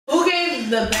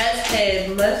the best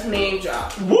head. Let's name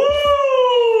drop. Woo!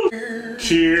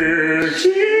 Cheer,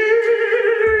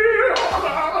 cheer.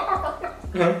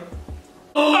 Huh?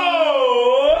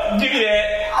 Oh, give me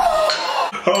that.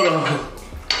 Hold on.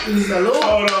 Salute.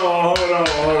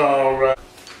 Hold on, bro.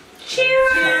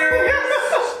 Cheers.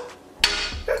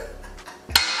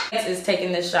 Is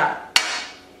taking this shot.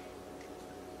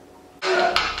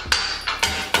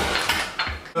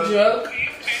 Joke.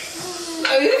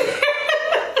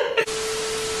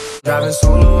 Driving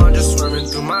solo, I'm just swimming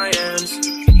through my hands.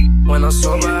 When I'm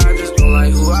sober, I just don't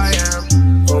like who I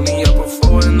am. Roll me up a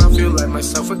four and I feel like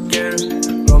myself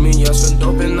again. Roll me up some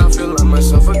dope and I feel like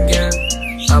myself again.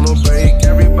 I'ma break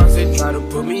every box they try to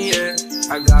put me in.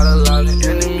 I got a lot of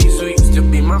enemies who used to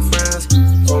be my friends.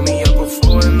 Roll me up a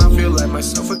four and I feel like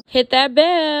myself again. Hit that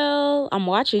bell. I'm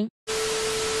watching.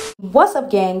 What's up,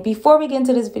 gang? Before we get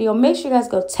into this video, make sure you guys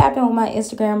go tap in with my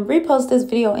Instagram, repost this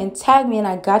video, and tag me, and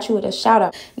I got you with a shout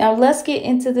out. Now let's get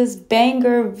into this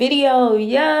banger video.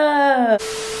 Yeah.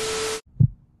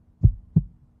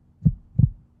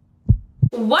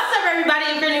 What's up, everybody?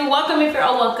 If you're new, welcome. If you're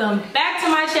old, welcome back to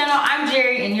my channel. I'm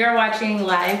Jerry, and you're watching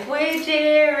Life with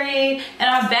Jerry. And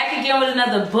I'm back again with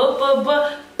another banger.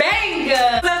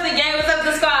 What's up, the gang? What's up,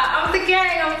 the squad? I'm the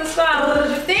gang. I'm the squad. What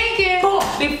was you thinking?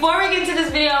 Before we get into this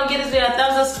video, give this video a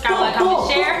thumbs up, subscribe, like, comment,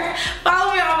 share.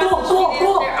 Follow me on my social media.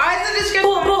 They're always in the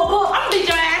description. I'm gonna beat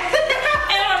your ass.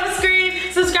 And on the screen,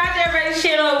 subscribe to everybody's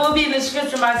channel. It will be in the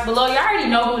description box below. You already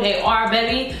know who they are,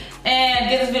 baby. And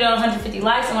give this video 150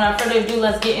 likes. And without further ado,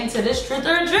 let's get into this truth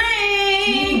or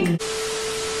drink.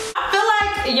 I feel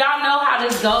like y'all know how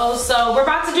this goes, so we're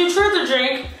about to do truth or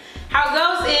drink. How it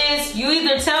goes is you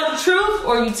either tell the truth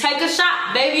or you take a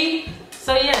shot, baby.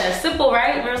 So yeah, simple,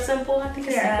 right? Real simple. I think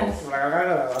it's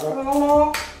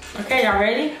simple. Okay, y'all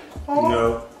ready?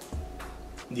 No.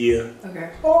 Yeah. Okay.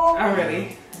 I'm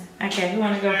ready. Okay, who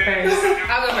wanna go first?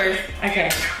 I'll go first. Okay.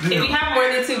 If you have more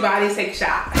than 2 bodies, take a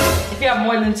shot. If you have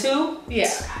more than 2, Yeah.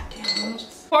 goddamn.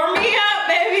 Pour me up,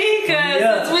 baby, because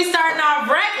since we starting off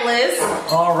reckless.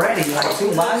 Already, like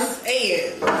 2 bodies?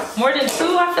 And More than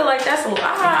 2, I feel like that's a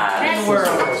lot in the world.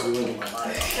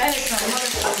 that is some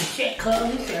motherfucking shit, cuz.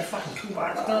 You said fucking 2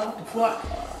 bodies, cuz. What the fuck?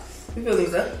 You feel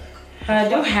these up? I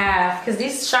do have, because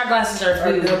these shot glasses are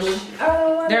huge.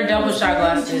 They're double shot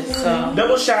glasses, so.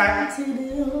 Double shot.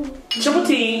 Triple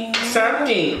T.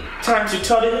 Something. Time to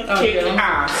totally kick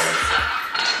ass.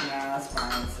 Nah, that's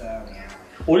fine, so yeah.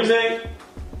 What do you say?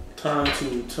 Time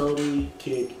to totally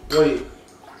kick. Wait.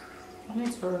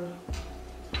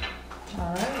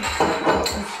 Alright.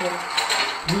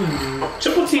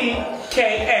 Triple T.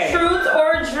 K.A. Truth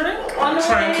or drink on the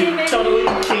Time way, to baby. totally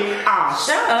kick ass.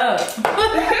 Shut up.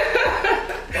 What?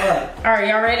 Alright,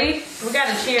 y'all ready? We got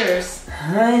a cheers.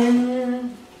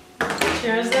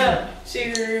 Cheers up.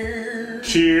 Cheers.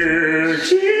 Cheer,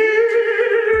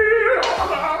 cheer.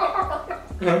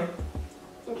 Huh?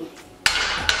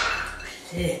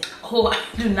 Shit. Oh, I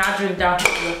do not drink down.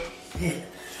 Shit.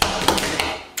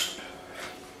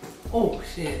 Oh,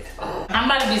 shit. I'm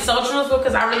about to be so truthful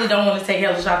because I really don't want to take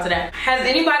hella shots of that. Has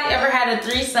anybody ever had a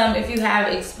threesome? If you have,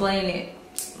 explain it.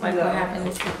 Like what happened?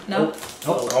 Nope.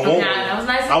 Nope. I want one. That was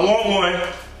nice. I want one.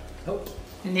 Nope.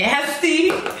 Nasty.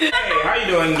 Hey, how you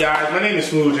doing, guys? My name is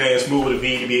Smooth J, Smooth with a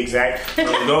V to be exact.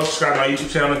 Go subscribe to my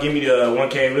YouTube channel. Give me the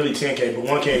 1K, really 10K, but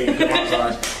 1K you can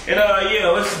monetize. And yeah,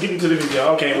 let's get into the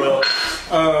video. Okay, well,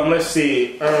 let's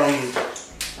see.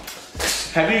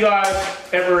 Have you guys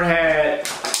ever had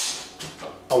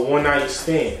a one-night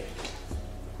stand?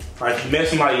 Like you met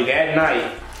somebody that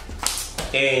night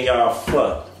and y'all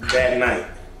fucked that night.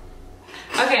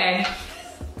 Okay.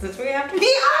 Since we have to be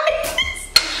honest,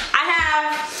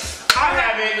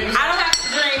 I don't have to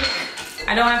drink.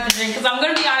 I don't have to drink because I'm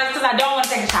gonna be honest because I don't want to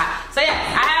take a shot. So yeah,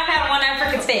 I have had a one-night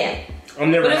freaking stand. I've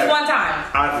never But it's had one time.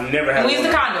 I've never had. We used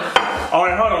the condom. All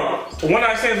right, hold on. One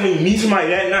night stands when you meet somebody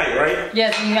that night, right?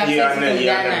 Yes, you have sex with them I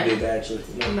that never night. did that actually.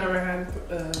 No. I've never had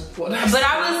one. But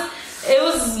it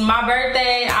was my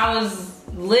birthday. I was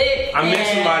lit. I met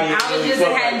somebody. I was just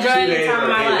had enjoyed the time of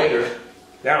my life.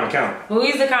 That don't count. But we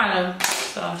used the condom.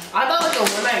 So I thought like a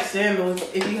one-night stand was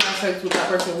if you have sex with that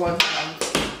person one time.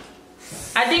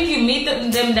 I think you meet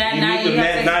them that night. You meet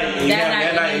them that night, and you have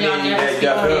that night, and then you get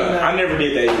done. I never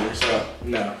did that either, so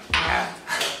no. Yeah.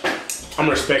 I'm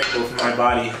respectful for my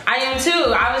body. I am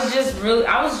too. I was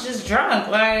just drunk.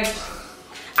 Like,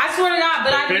 I swear to God,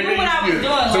 but I knew what I was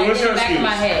doing. So what's your back excuse? in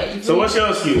my head. So what's your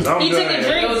excuse? He took a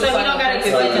drink, so we don't gotta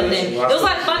explain nothing. It was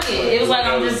like fuck it. It was like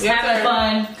I'm just having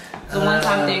fun. It's a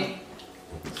one-time thing.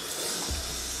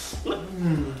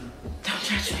 Don't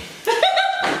judge me.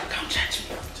 Don't judge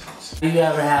me. You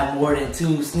ever have more than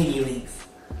 2 sneaky links?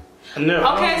 No.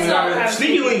 Okay, so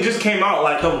Sneaky Link just came out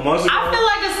like a couple months ago. I feel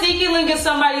like a sneaky link is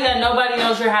somebody that nobody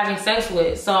knows you're having sex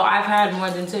with. So I've had more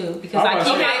than 2 because I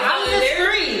keep I'm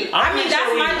discreet. I mean,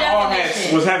 that's my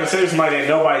definition. Was having sex with somebody that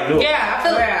nobody knew. Yeah, I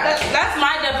feel that's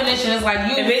my definition. It's like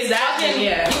you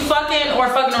fucking or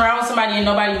fucking around with somebody and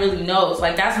nobody really knows.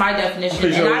 Like that's my definition.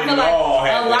 And I feel like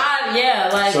a lot,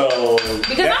 like so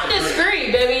because I'm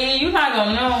discreet, baby. You're not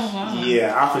gonna know.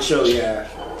 Yeah, I for sure, yeah.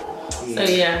 So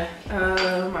yeah,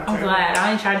 I'm glad.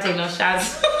 I ain't trying to take no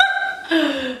shots,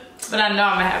 but I know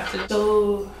I'm gonna have to.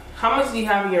 So, how much do you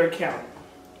have in your account?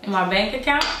 In my bank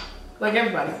account? Like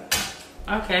everybody.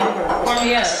 Okay, pour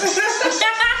me up.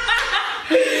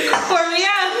 Pour me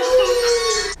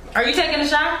up. Are you taking a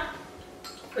shot?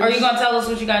 Or are you gonna tell us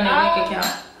what you got in your bank account?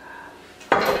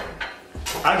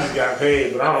 I just got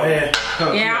paid, but I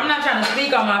don't. Yeah, I'm not trying to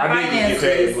speak on my finances. I did get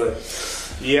paid, but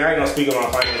yeah, I ain't gonna speak on my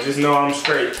finances. Just know I'm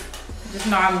straight. Just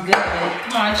know I'm good.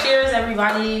 Come on, cheers,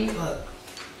 everybody.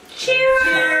 Cheers.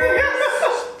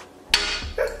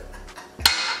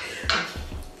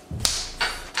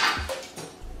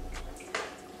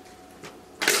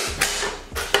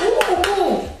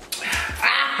 Ooh.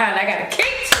 Ah, I got a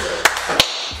kick to it.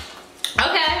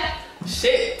 Okay.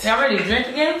 Shit. Y'all ready to drink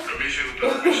again?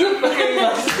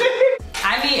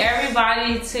 I need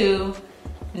everybody to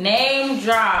name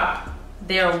drop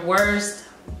their worst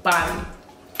body.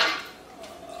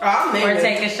 Or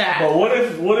take a shot. But what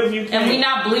if you can't? And we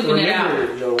not bleeping it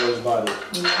out. Your worst body.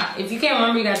 If you can't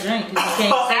remember, you gotta drink. You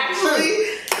can't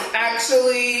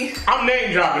Actually, I'm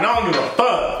name dropping. I don't give a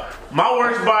fuck. My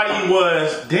worst body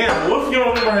was what if you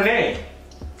don't remember her name?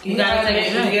 You gotta take a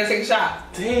drink. You gotta take a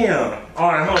shot. Damn.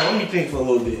 All right, hold on. Let me think for a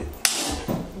little bit.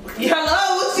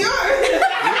 Hello, what's yours?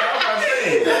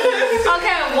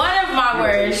 Okay, one of my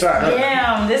worst.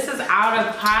 Damn, this is out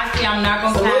of pocket. I'm not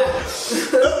gonna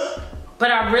cap. But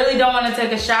I really don't want to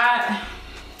take a shot.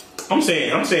 I'm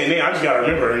saying name. I just gotta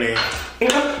remember her name.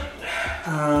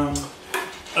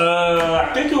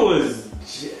 I think it was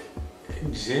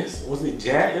Jess. Was it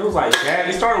Jazz? It was like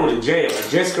Jazz. It started with a J, like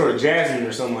Jessica or Jasmine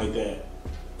or something like that.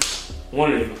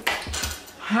 One of them.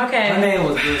 Okay. My name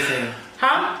was Dulce.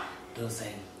 Huh? Dulce.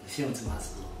 She went to my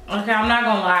school. Okay, I'm not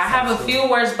gonna lie. I have a few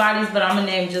worst bodies, but I'm gonna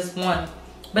name just one.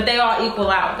 But they all equal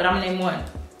out, but I'm gonna name one.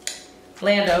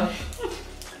 Lando.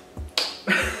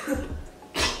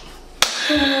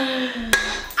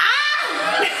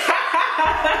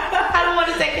 I don't want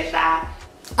to take a shot.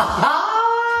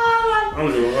 I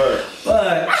don't give a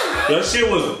fuck. Your shit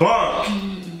was bunk.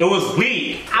 It was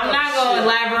weak. I'm not gonna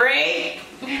elaborate.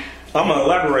 I'm gonna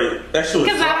elaborate. That shit was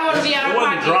because I don't want to be out of pocket.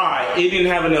 It wasn't dry. It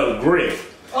didn't have enough grip.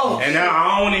 Oh. And now I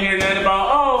don't want to hear nothing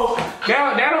about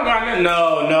that don't got nothing.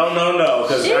 No.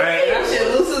 Because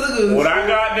what I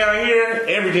got down here,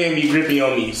 everything be grippy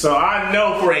on me. So I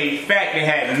know for a fact it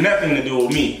had nothing to do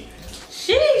with me.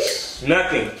 Sheesh.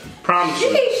 Nothing. Promise you.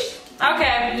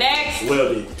 Okay, next.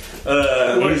 Will be.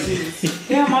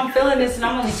 Damn, I'm feeling this and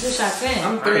I'm only 2 shots in.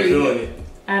 I'm I ain't doing it.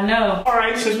 I know. All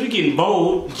right, since we getting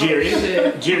bold, Jerry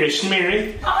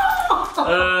Schmeary.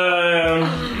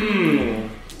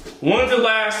 When's the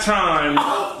last time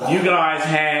you guys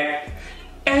had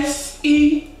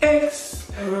sex?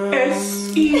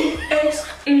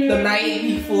 The night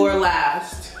before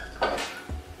last.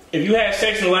 If you had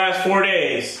sex in the last 4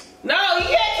 days. No, you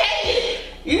can't change it.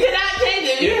 You cannot change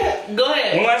it. Go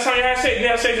ahead. When last time you had sex? You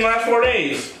had sex in the last 4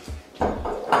 days.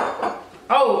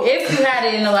 Oh, if you had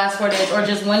it in the last 4 days, or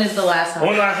just when is the last time?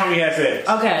 When the last time you had sex?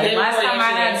 Okay, last time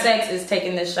I had sex is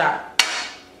taking this shot.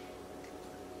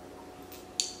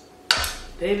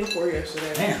 Day before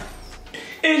yesterday. Damn.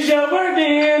 It's your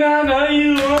birthday and I know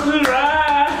you want to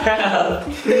ride.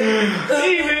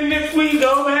 Even if we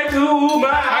go back to my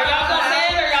Are y'all gonna say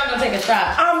it or y'all gonna take a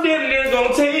shot? I'm damn near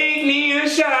gonna take me a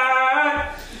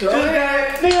shot. Go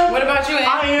ahead. What about you, Aunt?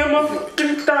 I am a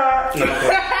fucking star. No. What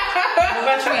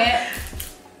about you, Aunt?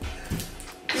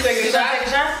 You taking a You shot? gonna take a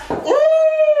shot? Ooh.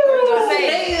 What you gonna say?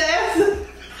 Hey, that's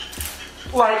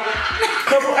Like a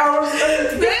couple hours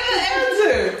later. the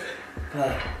answer.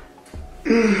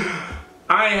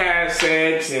 I ain't had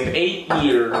sex in 8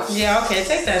 years. Yeah, okay,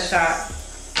 take that shot.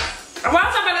 Why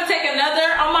was I about to take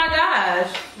another? Oh my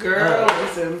gosh. Girl,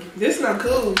 listen. This not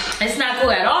cool. It's not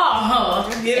cool at all, huh?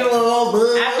 Get a little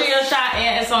buzz. After your shot,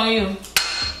 Aunt, it's on you.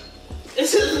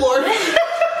 It's just more.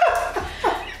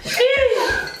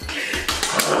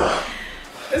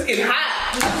 It's getting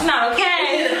hot. It's not okay.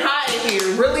 It's getting hot in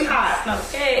here. Really hot. It's not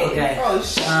okay. Okay. Oh,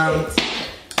 shit.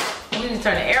 We need to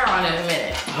turn the air on in a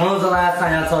minute. When was the last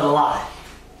time y'all told a lie?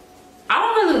 I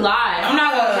don't really lie. I'm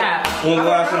not gonna cap. When was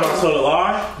the last time I told a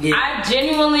lie? Yeah. I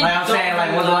genuinely Like I'm saying,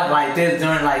 like when like this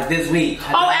during like this week.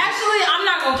 Oh, actually, I'm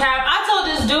not not gonna cap. I told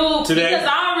this dude Today? because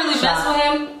I don't really mess with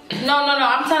him. No.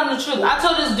 I'm telling the truth. I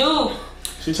told this dude.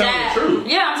 She's telling the truth.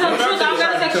 Yeah, I'm telling the truth. I'm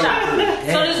gonna take a shot.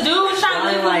 So this dude was trying to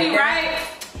link with me, right?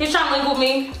 He's trying to link with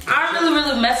me. I don't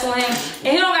really mess with him,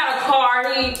 and he don't got a car.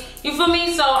 You feel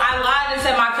me? So I lied and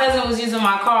said my cousin was using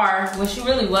my car when she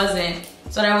really wasn't.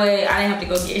 So that way I didn't have to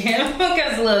go get him.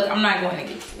 Because look, I'm not going to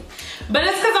get you. But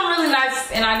it's because I'm really nice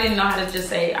and I didn't know how to just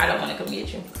say I don't want to come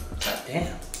get you. So,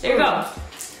 Damn. there you go.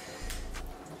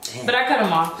 Damn. But I cut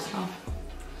him off. So.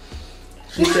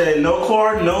 She said no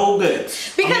car, no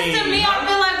goods. Because to me, I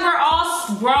feel like we're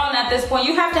all grown at this point.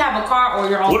 You have to have a car or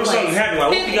your own What if place. something happened? Like,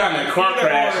 what if he got in a car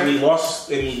crash and he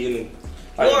lost any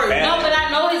like, No, but I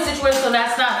know his situation, so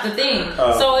that's not the thing.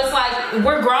 So it's like,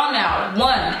 we're grown now.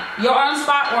 One, your own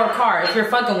spot or a car if you're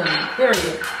fucking with me.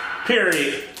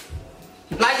 Period.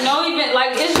 Like, no, even,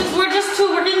 like, it's just, we're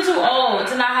getting too old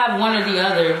to not have one or the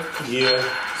other. Yeah.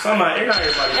 Somebody, not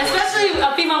everybody. Especially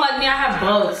a female like me, I have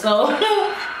both, so.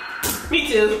 Me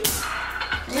too.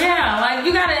 Yeah, like,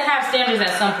 you gotta have standards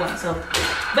at some point, so.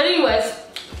 But anyways,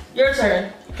 your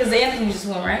turn. Because the anthem just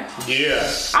went, right? Yeah.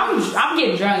 I'm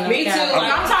getting drunk. Me too.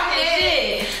 Like, I'm talking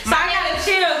shit. So I gotta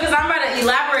chill because I'm about to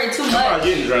elaborate too I'm not much.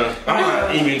 getting drunk. I'm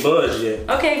not even buzzed yet.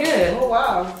 Okay, good. Oh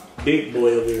wow. Big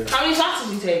boy over here. How many shots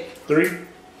did you take? 3.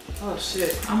 Oh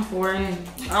shit. I'm 4 in.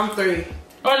 I'm 3.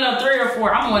 Oh no, 3 or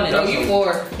 4. I'm 1 in. No, you 4.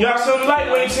 Y'all some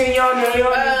lightweights in y'all know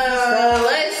y'all.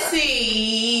 Let's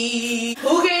see.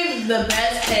 Who gave the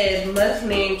best head? Let's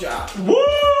name drop. Woo!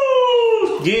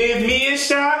 Give me a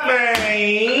shot,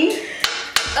 man.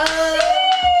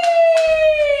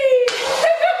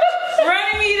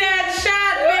 Bring me that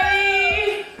shot,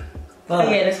 baby.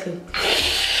 Okay, that's cool.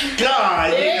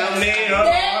 God, you know, man.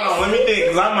 Hold on, let me think,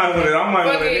 cause I might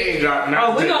want to name drop now. Oh,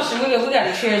 we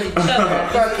gotta cheers each other.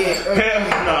 Fuck it.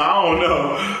 No, I don't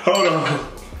know. Hold on.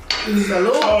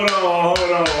 Salute. Hold on,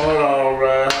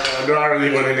 bro. Do I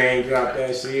really want to name drop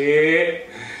that shit?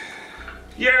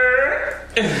 Yeah.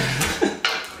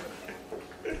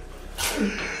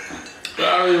 I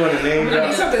really want to name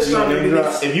drop. Something stronger than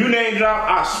this. If you name drop,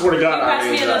 I swear to God,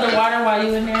 Can you pass me another water while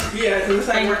you in there? Yeah, because it's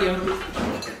like Thank you.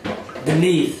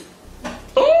 Denise.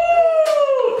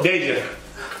 Ooh, Deja.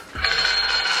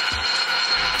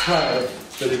 What?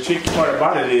 So the tricky part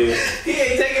about it is, he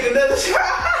ain't taking another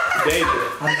shot. Deja.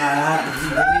 I'm not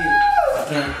Denise. I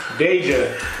can't. Deja.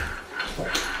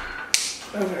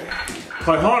 Okay.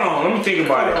 But hold on, let me think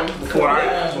about it before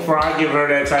I give her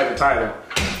that type of title.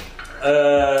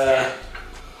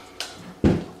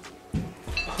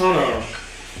 Hold on.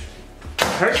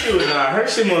 Her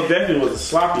shit most definitely was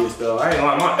the sloppiest though. I ain't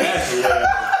lying, my ass was wet.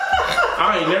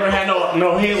 I ain't never had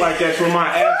no head like that where my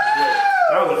ass was wet.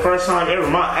 That was the first time ever.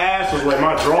 My ass was wet,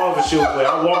 my drawers and shit was wet.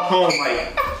 I walked home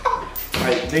like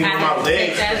thinking my legs.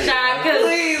 Take that shot, cause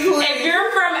if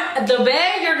you're from the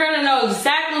Bay, you're gonna know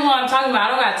exactly what I'm talking about. I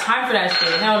don't got time for that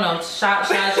shit. Hell no. Shot. I'm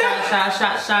just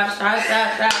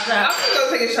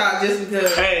gonna take a shot just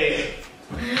because. Hey.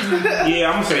 Yeah,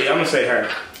 I'm gonna say her.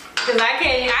 Cause I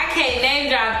can't name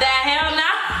drop that. Hell no.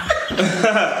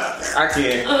 I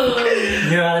can't.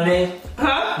 You know what I mean?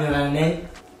 Huh? You know what I mean?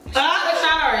 I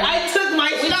shot already. I took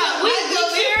my shot. We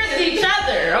cheers each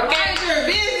other, okay? Mind your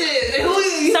business. And who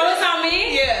you? So it's on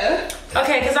me? Yeah.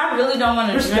 Okay, cause I really don't want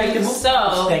to drink.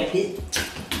 So, Respect it.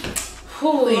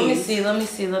 let me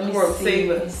see. World save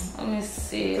us. Let me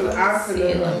see.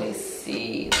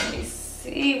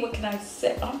 What can I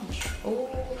say?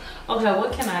 Okay,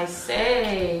 what can I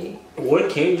say? What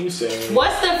can you say?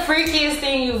 What's the freakiest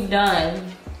thing you've done?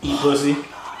 Eat pussy.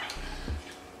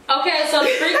 Okay, so the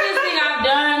freakiest thing I've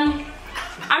done,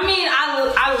 I mean,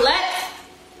 I let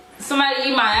somebody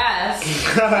eat my ass.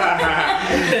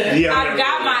 Yeah, I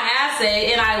got my ass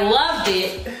ate and I loved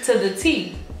it to the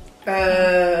T.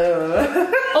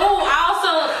 Oh,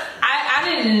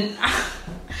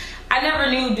 I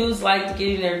never knew dudes liked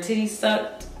getting their titties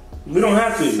sucked. We don't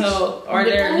have to. So, or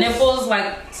their nipples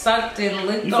like sucked and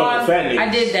licked You on. fucking fat niggas. I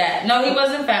did that. No, he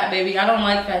wasn't fat, baby. I don't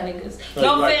like fat niggas.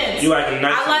 No offense. You like them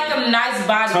nice. I like them nice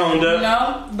body, toned up, you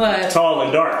know, but tall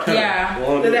and dark. Yeah.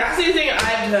 Well, That's the thing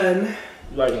I've done.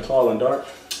 you like them tall and dark.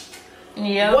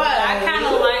 yeah. What? But I kind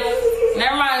of like.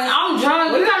 Never mind. I'm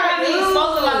drunk. You gotta have me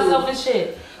exposing myself and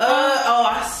shit.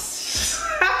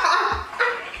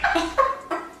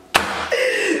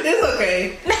 It's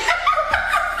okay. No.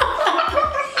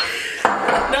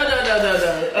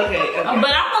 Okay.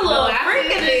 But I'm a little No,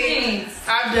 freaking thing things.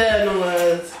 I've done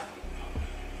was.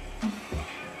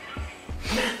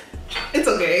 It's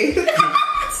okay.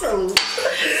 Salute.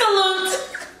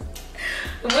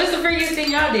 What's the freakiest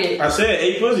thing y'all did? I said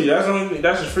 8 pussy. That's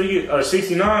the freakiest, or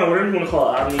 69, whatever you want to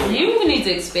call it. I mean, You need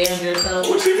to expand yourself.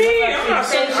 what you mean? I'm not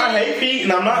saying I hate feet,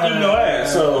 and I'm not eating no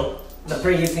ass. So The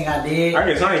freakiest thing I did. I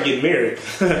guess I ain't getting married.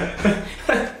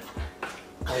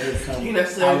 I did some. You know,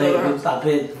 I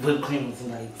put whipped cream on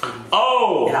somebody's titties.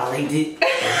 Oh. And I licked it.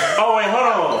 Oh wait, hold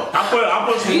on. I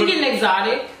put some. You getting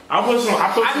exotic? I put some.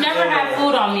 I've never had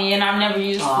food on me, and I've never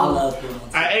used food. I love food.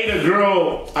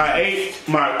 I ate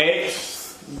my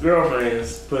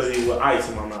ex-girlfriend's pussy with ice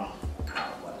in my mouth.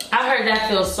 I heard that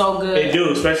feels so good. It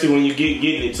do, especially when you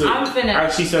getting it too. I'm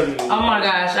finna. She said, Oh my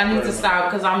gosh, I need to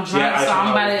stop because I'm drunk, so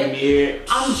I'm about to.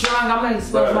 I'm drunk. I'm gonna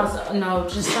expose myself. No,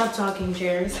 just stop talking,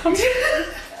 Jerry.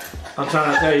 I'm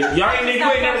trying to tell you, y'all ain't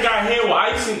never got head with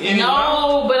ice in your mouth.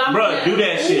 No, but I'm. Bruh, do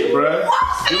that shit, bruh.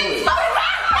 Do it.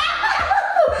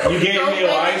 You gave head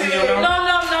with ice in your mouth? No.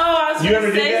 I was You ever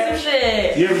gonna did say that? some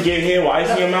shit. You ever gave head with ice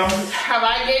in your mouth? Have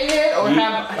I gave head or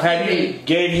Have you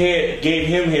gave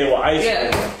him head with ice?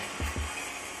 Yeah.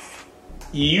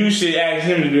 You should ask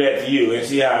him to do that to you and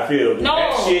see how it feels. No.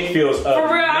 That shit feels amazing.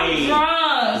 For real,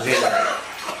 I'm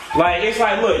drunk. Like, it's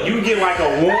like, look, you get like a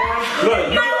warm, you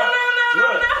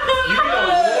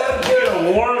get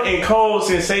a warm and cold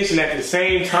sensation at the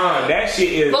same time. That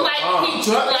shit is. But like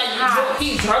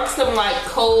he drunk some like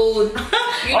cold.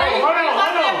 You know, hold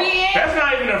on. That's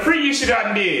not even the freaky shit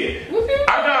I did.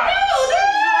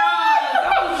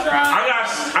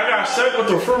 I got stuck with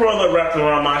the fruit roller wrapped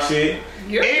around my shit.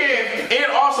 And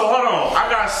also, hold on, I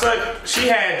got stuck. She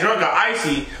had drunk an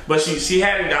icy, but she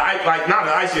had like not an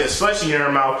icy, a slushy in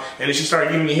her mouth, and then she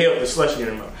started giving me head with the slushy in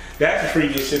her mouth. That's the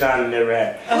freakiest shit I never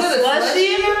had. A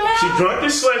slushy in her mouth? She drunk the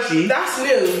slushy. That's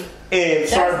new. And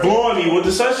started blowing me with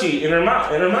the slushy in her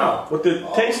mouth, with the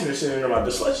taste of the shit in her mouth,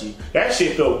 the slushy. That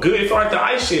shit felt good. It felt like the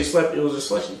ice shit slept. It was a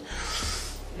slushy.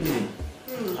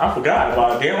 I forgot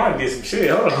about it. Damn, I did some shit.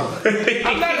 Hold on.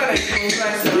 I'm not gonna expose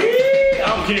myself.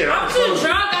 I'm kidding. I'm too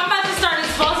drunk. I'm about to start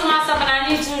exposing myself, and I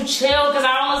need to chill because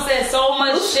I almost said so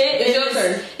much shit. It's your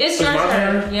turn. It's your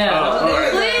turn. Yeah. Oh, right.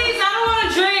 Please, I don't want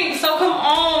to drink. So come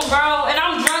on, bro. And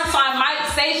I'm drunk, so I might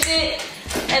say shit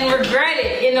and regret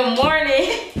it in the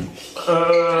morning.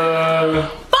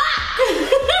 Fuck!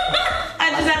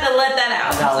 I just had to let that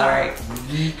out. I'm sorry.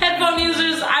 Headphone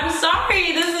users, I'm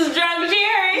sorry. This is Drunk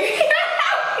Jerry.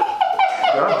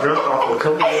 Y'all drunk off a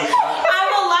couple of shots.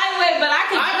 I'm a lightweight, but I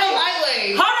can drink. I'm a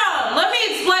lightweight. Hold on, let me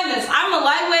explain this. I'm a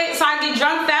lightweight, so I get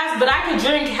drunk fast, but I can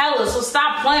drink hella, so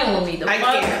stop playing with me. The I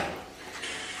fuck? can't.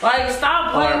 Like,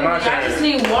 stop playing with me. I just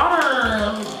need water.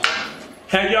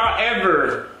 Have y'all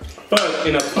ever fucked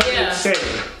in a public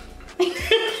setting?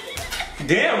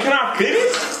 Damn, can I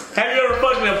finish? Have you ever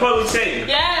fucked in a public setting?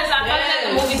 Yes, I fucked at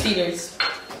the movie theaters.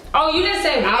 Oh, you didn't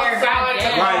say where? Outside.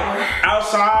 Like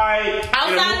outside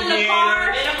Outside in the car,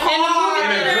 in the movie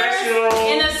in a theater, dressing room.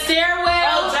 in a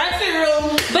stairwell. Dressing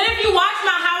room. But if you watch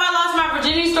how I lost my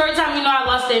virginity story time, you know I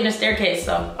lost it in the staircase.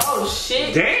 So. Oh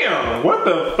shit. Damn, what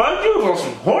the fuck? You was on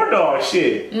some whore dog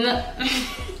shit. No.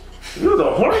 You was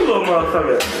a horny little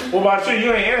motherfucker. What about you?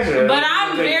 You ain't answering. But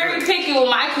I'm very picky with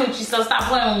my coochie, so stop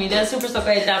playing with me. That Super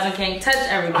Soaker 8000 can't touch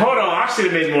everybody. Hold on, I should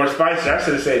have made it more spicy. I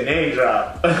should have said name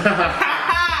drop.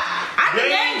 I can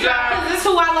name drop because this is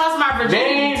who I lost my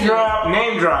virginity Name to. drop. I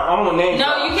want name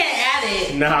drop. No, you can't add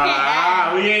it.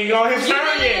 Nah, we ain't going his You turn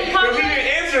did it in yet. Because he public? didn't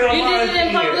answer on You my did it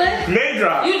in public? Name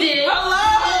drop. You did.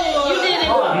 Hello. You did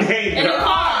it Name in the drop.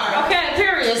 car. Okay,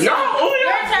 period. So, No, oh, yeah.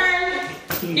 your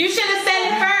turn. You should have said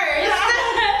it first.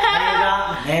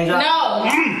 Name drop. No.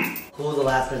 Who was the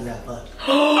last person that fucked?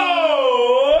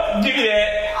 Oh, give me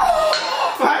that.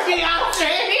 Fuck me out,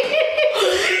 Jerry.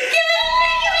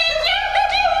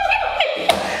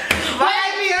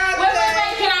 Wait.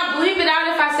 Can I bleep it out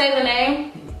if I say the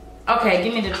name? Okay,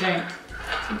 give me the drink.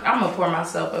 I'm gonna pour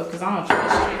myself up because I don't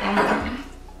trust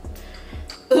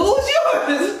you. Who's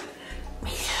yours?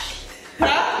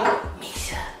 Huh?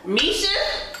 Misha?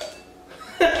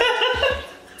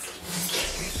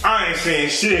 I ain't saying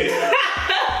shit.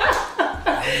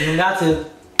 You got to.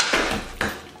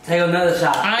 Take another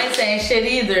shot. I ain't saying shit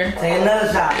either. Take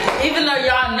another shot. Even though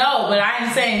y'all know, but I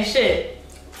ain't saying shit.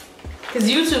 Because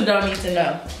YouTube don't need to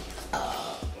know.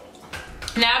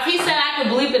 Now, if he said I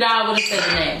could bleep it out, I would have said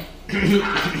the name.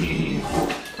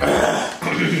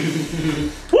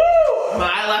 Woo! My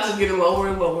eyelashes getting lower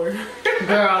and lower.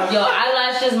 Girl, your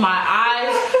eyelashes, my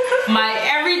eyes, my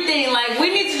everything. Like, we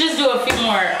need to just do a few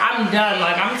more. I'm done.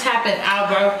 Like, I'm tapping out,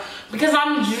 bro. Because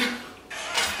I'm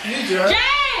You drunk?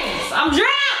 James! I'm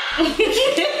drunk!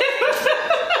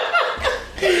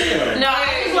 No,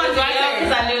 I just wanted to go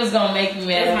because I knew it was going to make me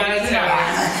mad. It's my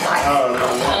turn.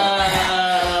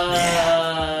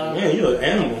 Man, you an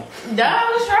animal. Duh,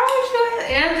 what's wrong with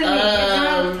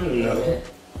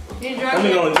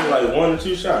nigga only took like 1 or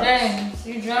 2 shots. James,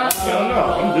 you drunk? Hell no,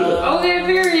 I'm good. Okay,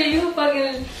 period. You a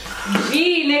fucking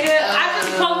G, nigga. I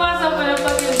just poked myself in the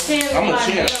fucking chin. I'm a like,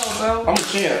 champ. yo, bro. I'm a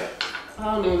champ. I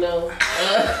don't even know.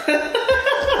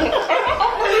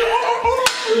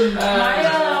 My,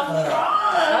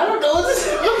 I don't know what to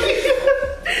say.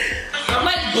 I'm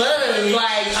like buzzed.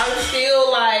 Like, I'm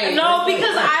still like. no,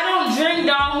 because I don't drink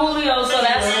Don Julio, so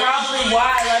that's probably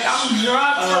why. Like, I'm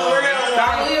drunk for real.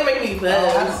 Don Julio make me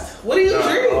buzzed. What do you I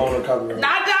drink? don't want to cover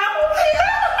Not Don Julio.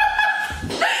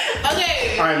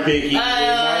 Okay. I'm big eating my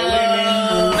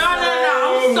women. No,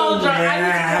 I'm so drunk. I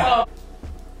need to go.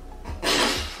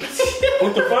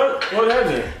 What the fuck? What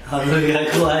happened? I'm looking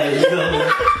at quiet.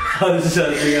 I'm just trying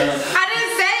to figure out. I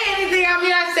didn't say anything. I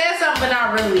mean, I said something, but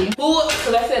not really. Who?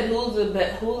 Because I said who's the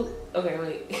best? Who? Okay,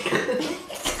 wait.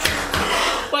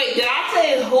 Wait, did I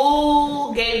say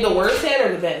who gave the worst head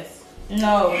or the best?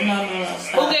 No.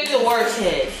 Who gave the worst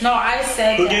head? No, I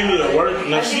said Who that. gave me the worst?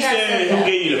 No, I she think I said said who that.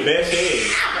 gave you the best head.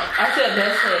 I said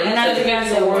best head. And I think I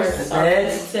said worst.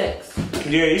 Best? Sex.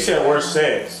 Yeah, you said worst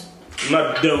sex.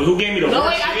 Not, who gave me the No, worst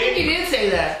wait, I head? think you did say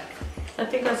that. I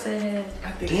think I said head.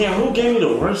 Damn, who gave me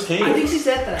the worst head? I think she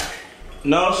said that.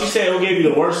 No, she said who gave you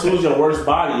the worst, who's your worst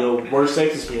body, your worst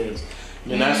sex experience.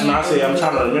 And that's when I say I'm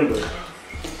trying to remember.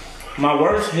 My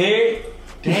worst head?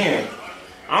 Damn.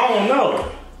 I don't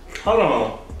know. Hold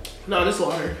on. No, this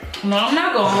water. No, I'm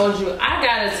not gonna hold you. I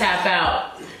gotta tap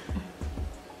out.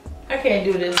 I can't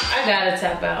do this. I gotta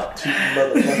tap out.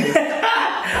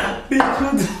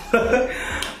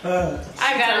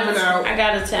 I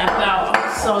gotta tap out.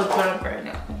 I'm so drunk right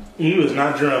now. You was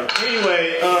not drunk.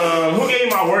 Anyway, who gave me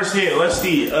my worst head? Let's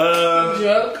see.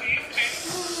 Drunk.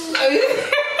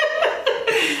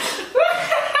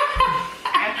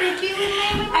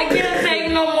 I can't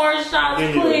take no more shots, Give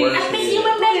me the please. worst head.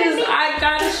 I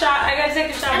got a shot. I gotta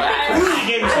take a shot. But She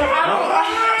gave me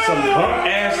some bump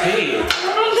ass head. I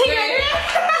don't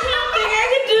think I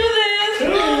can do this.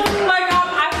 Like,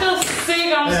 I feel sick.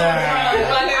 I'm so drunk.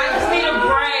 Like, I just need a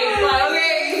break. Like,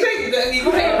 Okay, you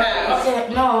can take a pass.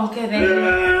 okay, no, okay, thank you.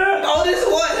 Oh, this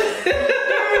one.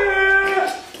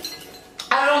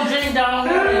 I don't drink Don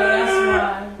Julio, that's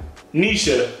why.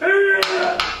 Nisha.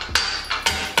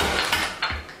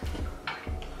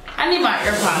 I need my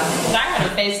AirPods. I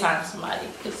gotta FaceTime somebody.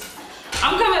 Cause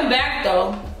I'm coming back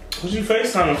though. Who's you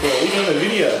FaceTiming for? We doing a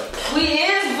video. We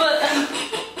is, but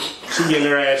She getting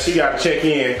her ass. She got to check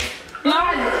in. no,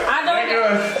 I That girl,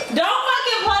 don't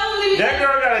fucking play with me. that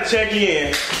girl got to check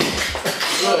in.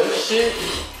 Oh, shit.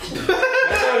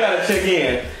 That girl got to check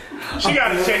in. She got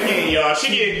to check in, y'all. She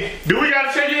get. Do we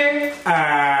got to check in?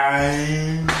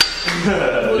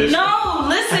 No,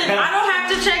 listen, I don't have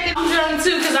to check it. I'm drunk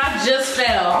too because I just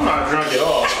fell. I'm not drunk at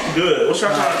all. I'm good. What's your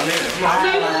time? Come on.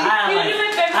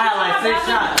 I had like 6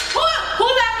 shots.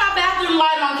 Who's at my bathroom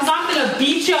light on? Because I'm gonna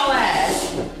beat your ass.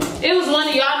 It was one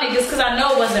of y'all niggas because I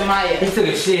know it wasn't my He ass. took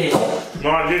a shit. No,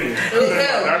 I didn't. It was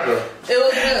him. It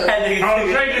was him. I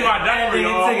was changing my diaper, He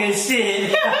y'all. took a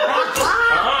shit.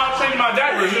 I'm changing my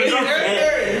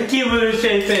diaper. Keep it with a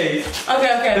straight face.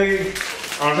 Okay.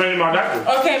 I'm changing my diaper.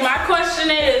 Okay, my question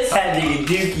is, That nigga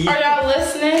dookie. are y'all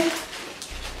listening?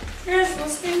 You guys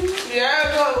listening?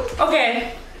 Yeah, go.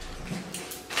 Okay.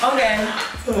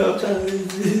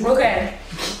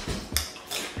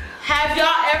 Have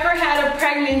y'all ever had a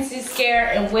pregnancy scare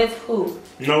and with who?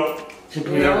 Nope.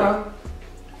 Never.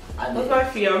 What's my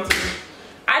fiance?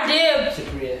 I did,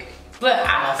 Shakria. but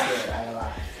I I, swear, I ain't gonna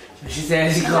lie. She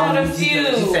said she Had called a me. She few.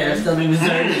 said her stomach was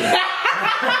hurting. I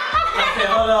said,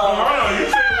 hold on. Hold on, you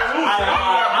said who?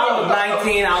 I was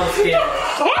 19. I was scared. I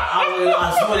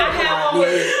swear to I had God, one with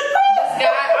dude. this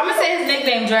guy. I'm gonna say his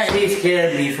nickname Drake. She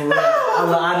scared me for real. That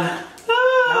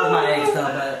was my ex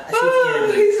though, but she scared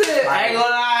me. He said, I ain't gonna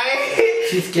lie.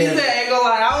 She He scared said, me. I ain't gonna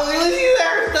lie. I was really see that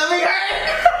her stomach hurt.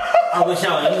 I wish I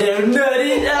would never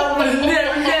nutted. I would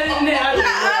never nutted.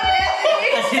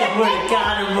 I should have worn a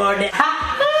condom on that.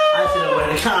 I should have worn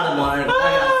a condom on it. I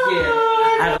got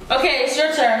scared. Okay, it's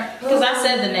your turn because I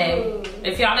said the name.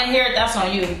 If y'all didn't hear it, that's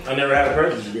on you. I never had a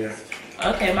pregnancy again.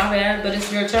 Okay, my bad, but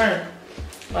it's your turn.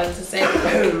 Like to say,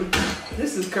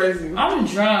 This is crazy. I'm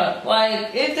drunk.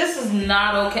 Like, this is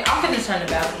not okay. I'm gonna turn the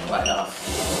bathroom light off.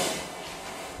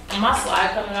 My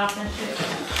slide coming off and shit.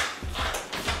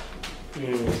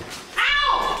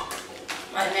 Ow!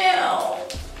 My nail.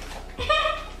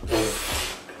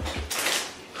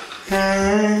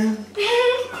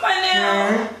 My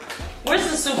nail. Where's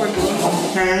the super glue?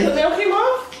 The nail came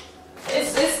off?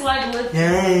 It's like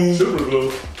liquid. Super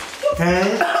glue.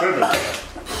 Super.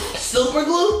 Super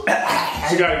glue?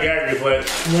 She got a gag reflex.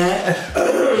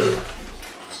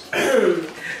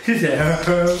 She said,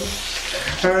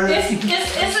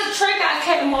 It's a trick I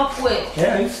came up with.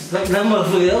 Yeah, it's like that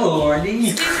motherfucker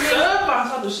already.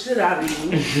 I'll the shit out of you.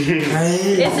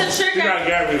 It's a trick. You got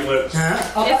Gary flips.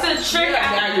 It's a trick.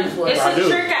 It's a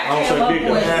trick I came up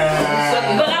with.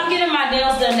 But I'm getting my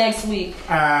nails done next week.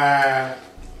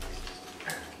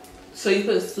 So you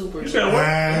put super. You said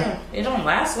what? It don't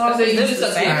last long. So you This use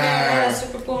is a band.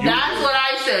 super cool. That's what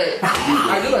I said.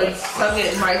 I do like suck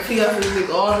it my fiance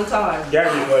music all the time. Gary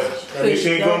flips. Now this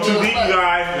shit ain't going too deep, you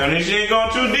guys. Now this shit ain't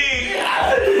going too deep.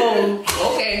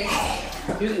 Oh, okay.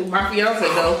 My fiance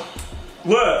though.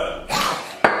 Look,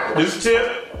 this tip.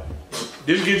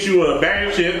 This gets you a bag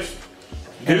of chips.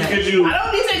 This gets you. I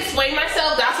don't need to explain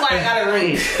myself. That's why I got a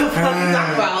ring. What you talking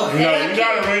about? No, you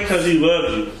got a ring because he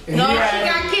loves you. No, she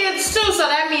got kids too, so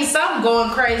that means something going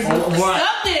crazy. Something.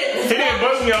 He didn't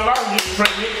bust in your mouth and get you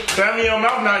pregnant. That mean your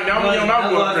mouth not. That mean your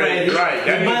mouth going crazy. Right.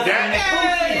 That means that. I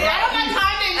don't got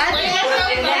time to explain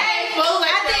myself.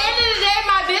 At the end of the day,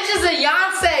 my bitch is a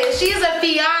Beyonce. She's a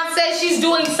fiance. She's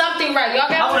doing something right. Y'all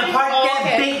got I'm gonna park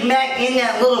that Big Mac in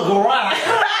that little garage.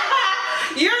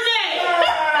 You're next.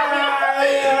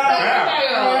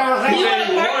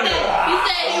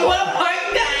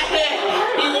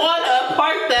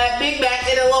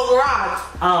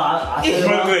 I It's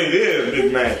said, what it is,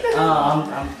 Big Mac. I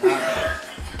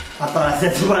thought I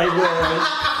said the right word.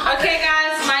 Okay,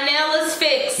 guys, my nail is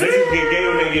fixed. Niggas get gay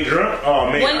when they get drunk.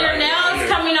 Oh man. When your nail is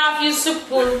coming off, you super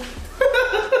glue.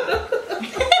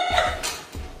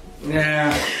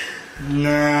 Nah.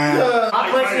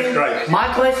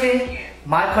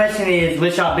 My question is,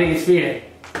 what's your biggest fear?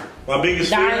 My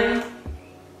biggest fear?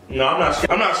 No, I'm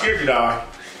not scared to die.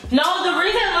 No, the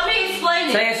reason, let me explain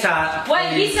it. Say a shot.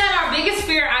 Wait, he said our biggest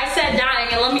fear, I said dying,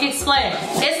 and let me explain.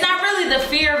 It's not really the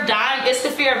fear of dying, it's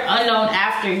the fear of unknown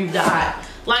after you die.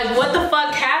 Like, what the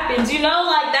fuck happens, you know?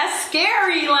 Like, that's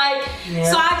scary, like,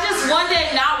 so I just one day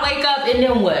not wake up and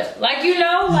then what? Like, you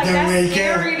know? Like, that's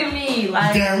scary to me.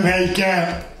 Like, don't wake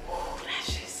up. Oh, that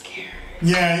shit's scary.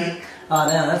 Yeah. Oh,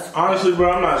 damn, that's... Honestly,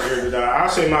 bro, I'm not scared to die. I'll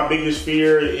say my biggest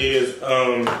fear is,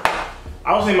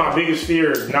 I would say my biggest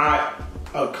fear is not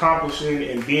accomplishing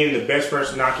and being the best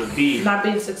person I can be. Not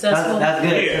being successful. That's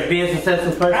good. Yeah. Being a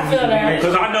successful person. I feel that.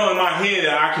 Because I know in my head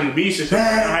that I can be successful.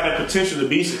 I have the potential to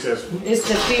be successful. It's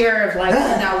the fear of like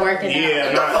not working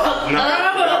Yeah, out.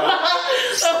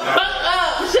 Shut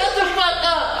the fuck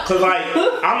up. Cause like,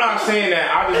 I'm not saying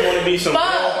that I just want to be some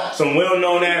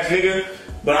well-known ass nigga,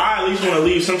 but I at least want to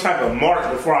leave some type of mark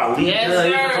before I leave. Yes,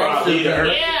 sir. Before I leave the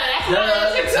earth.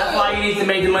 That's why you need to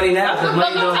make the money now. Because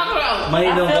money don't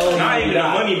go. Not even the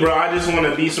money, bro. I just want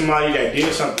to be somebody that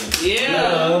did something.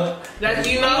 Yeah. That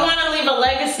you know. You want to leave a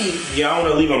legacy. Yeah, I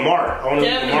want to leave a mark. I want to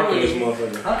leave a mark on this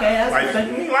motherfucker. Okay,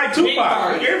 that's Like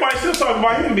Tupac. Everybody still talking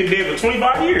about him. Been dead for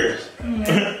 25 years.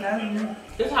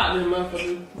 It's hot in the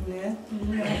motherfucker. Yeah.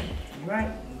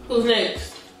 Right. Who's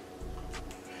next?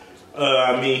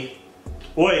 Me.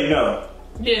 Wait, no.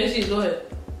 Yeah, she go ahead.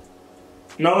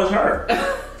 No, it's her.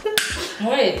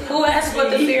 Wait, who asked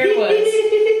what the fear was?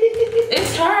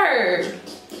 It's her.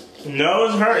 No,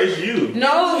 it's her. It's you.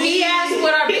 No, he asked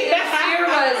what our biggest fear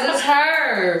was. It's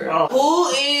her. Oh. Who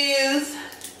is?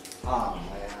 Oh,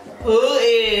 man. Who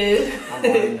is? I'm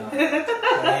already know.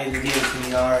 I need to give it to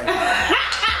me already.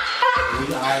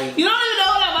 You don't even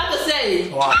know what I'm about to say.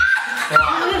 Why? No,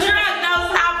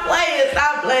 stop playing.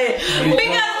 Stop playing.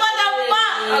 Because what the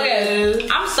fuck? Okay,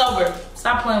 I'm sober.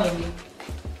 Stop playing with me.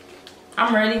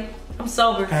 I'm ready. I'm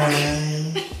sober. I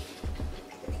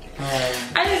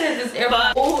just had this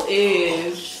AirPod. Who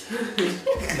is?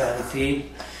 Go see.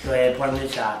 Go ahead, pour me a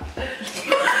shot.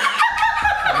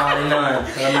 I'm already knowing.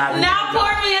 Now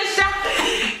pour me a shot.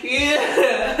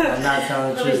 Yeah. I'm not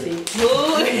telling the truth. Who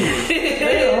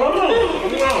is? Hold on.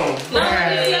 No,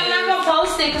 I'm not gonna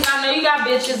post it because I know you got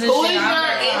bitches and Who shit. is your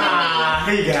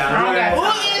enemy? Who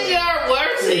is your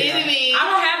worst enemy? I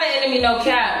don't have an enemy, no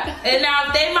cap. And now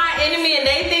if they my enemy and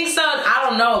they think so, I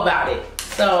don't know about it.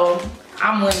 So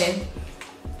I'm winning.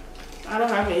 I don't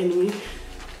have an enemy.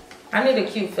 I need a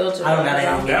cute filter. I don't got an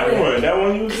enemy. That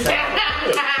one you was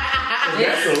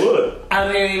That's the look. The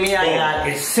only enemy I got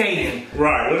is Satan.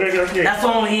 Right, look at your kid. That's the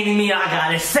only enemy I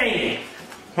got is Satan.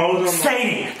 Hold on.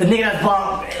 Satan. The nigga that's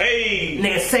bomb. Hey.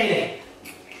 Nigga Satan.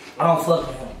 I don't fuck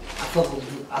with him.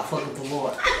 I fuck with the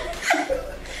Lord.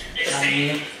 I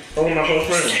mean, Hold on, my close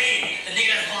friend.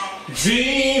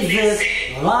 Jesus,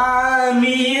 line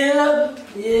me up.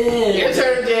 Yeah. Your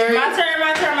turn, Jerry. My turn.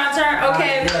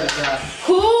 Okay.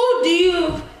 Who do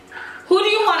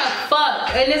you want to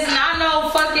fuck? And it's not no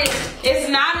fucking, it's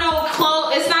not no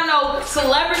clothes, it's not no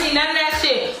celebrity, none of that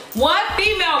shit. What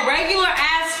female, regular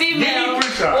ass female,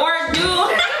 or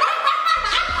dude,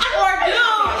 or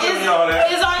dude all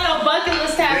that. It's on your bucket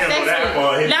list to have Damn, sex that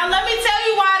boy with. hit Now let me tell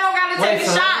you why I don't gotta take a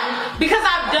shot. Because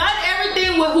I've done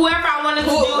everything with whoever I wanted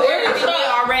to do everything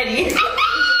with already.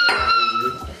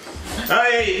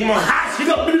 Hey, come on.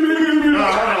 Hold on.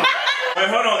 Wait,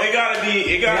 hold on. It gotta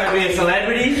be a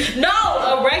celebrity? No,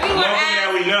 a regular ass.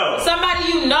 that we know. Somebody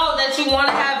you know that you want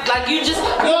to have, like you've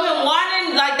been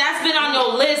wanting, like that's been on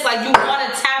your list, like you want to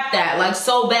tap that, like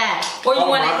so bad, or you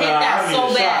want to hit that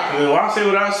so bad. Well, I say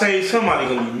what I say, somebody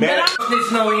gonna be mad.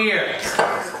 This no here.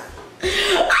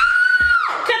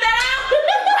 Cut that out.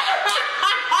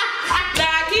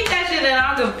 Nah, keep that shit in. I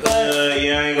don't give a fuck.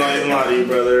 Yeah, I ain't gonna even lie to you,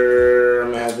 brother.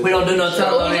 I'm gonna have to We don't do no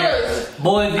tongue on here.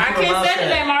 Boys, I can't say the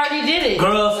name. I already did it.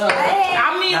 Girls.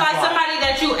 I mean, like somebody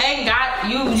that you ain't got,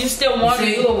 you still want to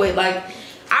do it with. Like,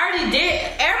 I already did.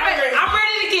 Everybody, I'm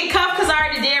ready to get cuffed because I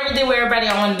already did everything with everybody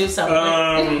I want to do something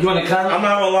with. You want to come? I'm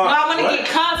not gonna lie. No, I want to get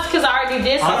cuffed because I already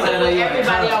did something with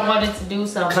everybody I wanted to do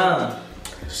something. Come.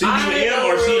 C-U-M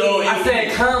or C-O-M? I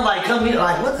said come, like come here,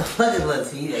 like what the fuck is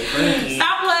let's see?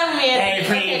 Stop playing with me. Hey, Okay,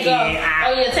 Frankie. go.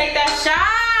 Oh yeah, take that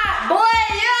shot, boy.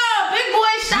 Yeah, big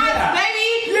boy shots,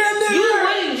 baby.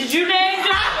 Did you name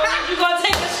drop or did you gonna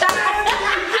take a shot?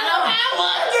 I don't have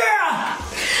one. Yeah.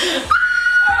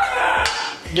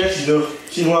 Yes, you do.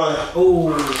 She won.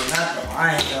 Ooh, not the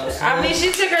wine though. I mean,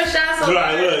 she took her shots.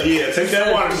 Right, look, yeah, take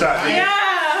that water shot, nigga. Yeah.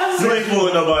 You ain't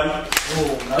fooling nobody.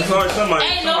 It's always somebody.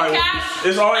 Ain't no cap.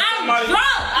 It's always I'm somebody. drunk.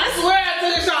 I swear I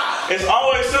took a shot. It's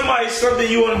always something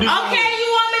you want to do. Okay, you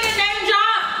want me to name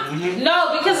drop? No,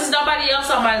 because it's nobody else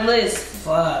on my list.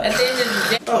 Fuck. At the end of the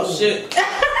day. Oh shit.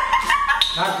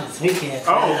 Not this weekend.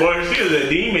 Oh boy, she is a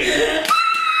demon.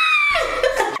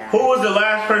 Who was the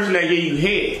last person that gave you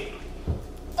head?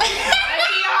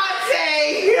 Beyonce.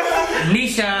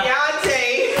 Nisha. Beyonce.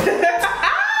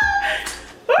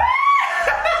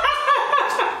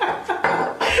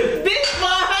 Bitch,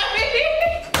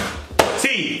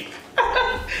 T.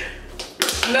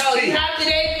 no, you have to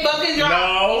name fucking drop.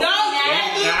 No. No, I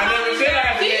never said I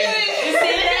had to You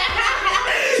said that.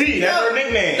 T. That's her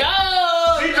nickname.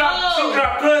 No. She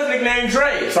dropped cuz nickname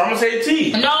Dre, so I'm gonna say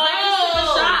T. No, I just took a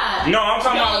shot. No, I'm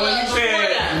talking about when you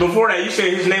said before that. You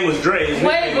said his name was Dre. His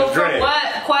Wait, nickname was before Dre.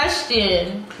 what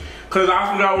question? Cause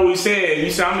I forgot what we said. You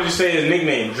said I'm gonna just say his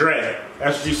nickname Dre.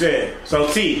 That's what you said. So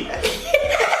T.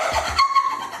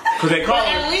 Cause they call him.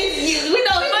 At least we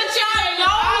know. But y'all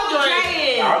know who Dre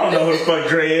is. I don't know who the fuck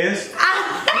Dre is. We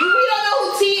don't know who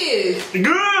T is. Good.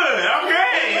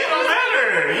 Okay. It don't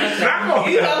matter. You're not gonna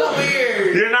You know. know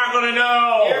weird. You're not gonna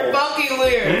know. You're fucking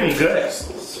weird. Good.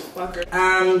 Fucker.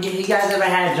 You guys ever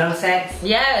had drunk sex?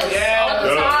 Yes, Yeah. all the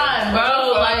time,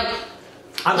 bro. Like,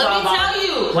 I'm let talking me about. tell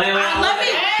you. Wait, Let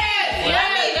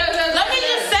me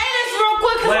just say this real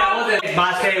quick. Wait, I wasn't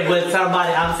about to say with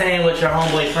somebody. I'm saying with your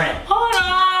homeboy friend. Hold on.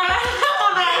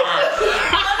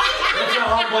 With your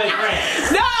homeboy friend.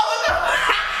 No.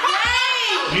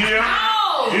 Yeah.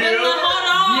 No. Yeah. Hold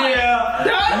on.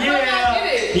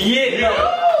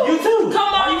 Yeah. You too. Come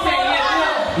on. Are you saying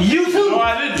yeah? You too. No,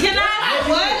 I didn't. Can I?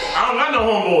 What? I don't got no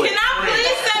homeboy. Can I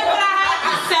please say what I have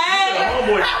to say?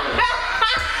 Homeboy. Oh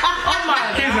my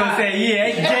God. He's gonna say yeah.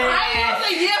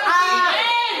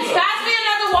 Pass me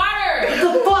another water. What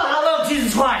the fuck? I love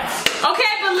Jesus Christ.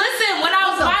 Okay, but listen, when I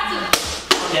was about to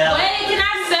Yeah. wait, can I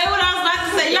say what I was about to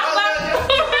say? Y'all about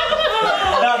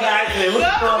No, actually, what the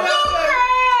fuck?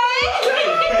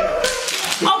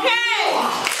 Okay,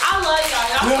 I love y'all.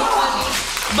 Y'all so funny.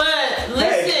 But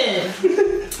listen,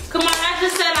 come on, I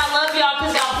just said I love y'all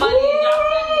because y'all funny.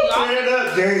 Y'all Tear it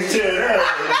up, Jerry. Tear it up.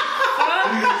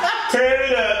 Tear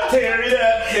it up. Tear it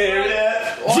up. Tear it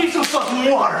up. Drink some fucking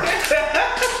water. No,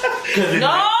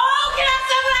 can I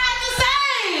say what I have to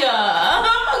say? I'm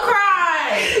gonna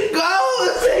cry. Go.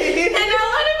 And now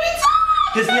let me talk.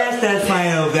 Just that's fine.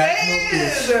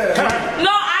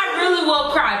 No, I really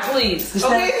will cry, please.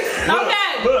 Okay. Okay.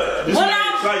 Look, this When man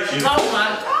I'm, excites you. oh my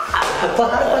God. The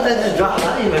fuck? How the fuck did that just drop? I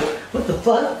didn't even. What the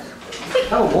fuck?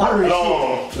 Oh, water is shit.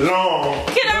 Long.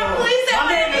 Can I please say My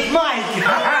what name is Mike.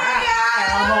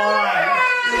 I'm alright.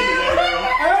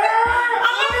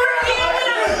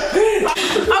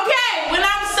 Okay, when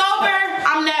I'm sober,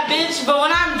 I'm that bitch. But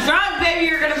when I'm drunk, baby,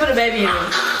 you're gonna put a baby in me.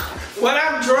 When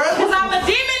I'm drunk, Cause I'm a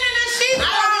demon in the sheets.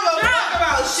 I don't give a fuck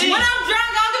about shit. When I'm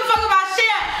drunk, I don't give a fuck about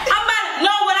shit.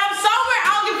 No, when I'm sober, I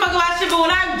don't give a fuck about shit. But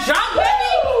when I'm drunk,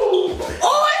 baby,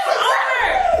 oh, it's over.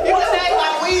 You can act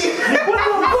like weed. What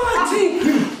the fuck, G?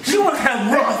 You wanna have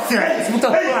raw sex? What the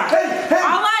fuck?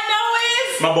 All I know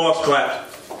is, My balls clap.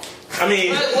 I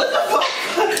mean, What the fuck?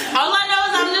 all I know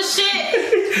is I'm the shit,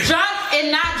 drunk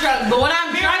and not drunk. But when I'm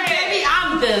drunk, baby,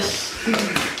 I'm this.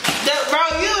 Bro,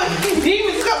 you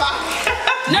demons come out.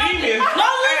 No, demons. no,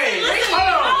 Hey, listen,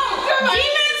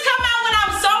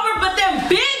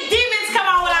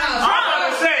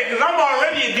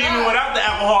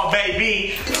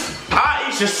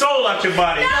 out your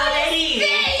body. No, it is.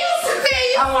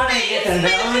 I want to get the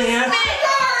numb in here. But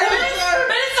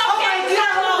it's okay.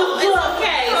 It's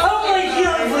okay. Oh my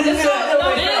God.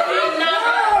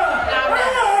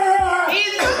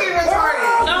 He's fucking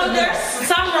retarded. No, there's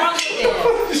something wrong with it.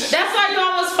 That's why you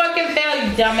almost fucking failed,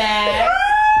 you dumbass.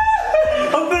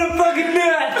 I'm gonna fucking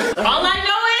nut. All I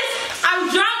know is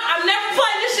I'm drunk. I'm never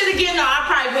playing this shit again. No, I'll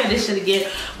probably play this shit again.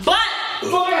 But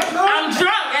I'm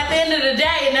drunk at the end of the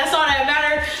day, and that's all that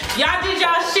matters. Y'all did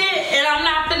y'all shit, and I'm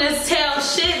not finna tell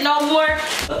shit no more.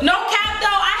 No cap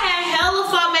though, I had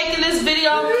hella fun making this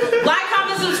video. Like,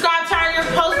 comment, subscribe, turn your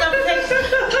post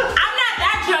notifications. I'm not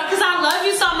that drunk because I love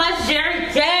you so much, Jerry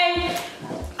Gang.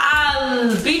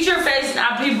 I beat your face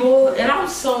now, people, and I'm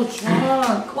so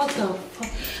drunk. What the fuck?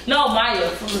 No,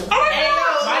 Maya.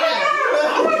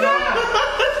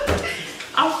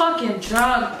 I'm fucking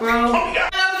drunk, bro. Don't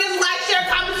forget to like, share,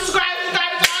 comment, subscribe to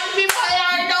all the people that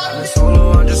already know. When I'm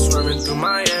solo, I'm just swimming through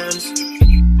my ends.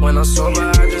 When I'm sober,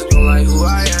 I just don't like who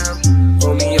I am.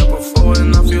 Roll me up a four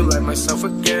and I feel like myself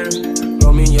again.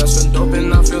 Roll me up some dope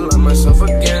and I feel like myself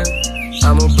again.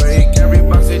 I'm a brain.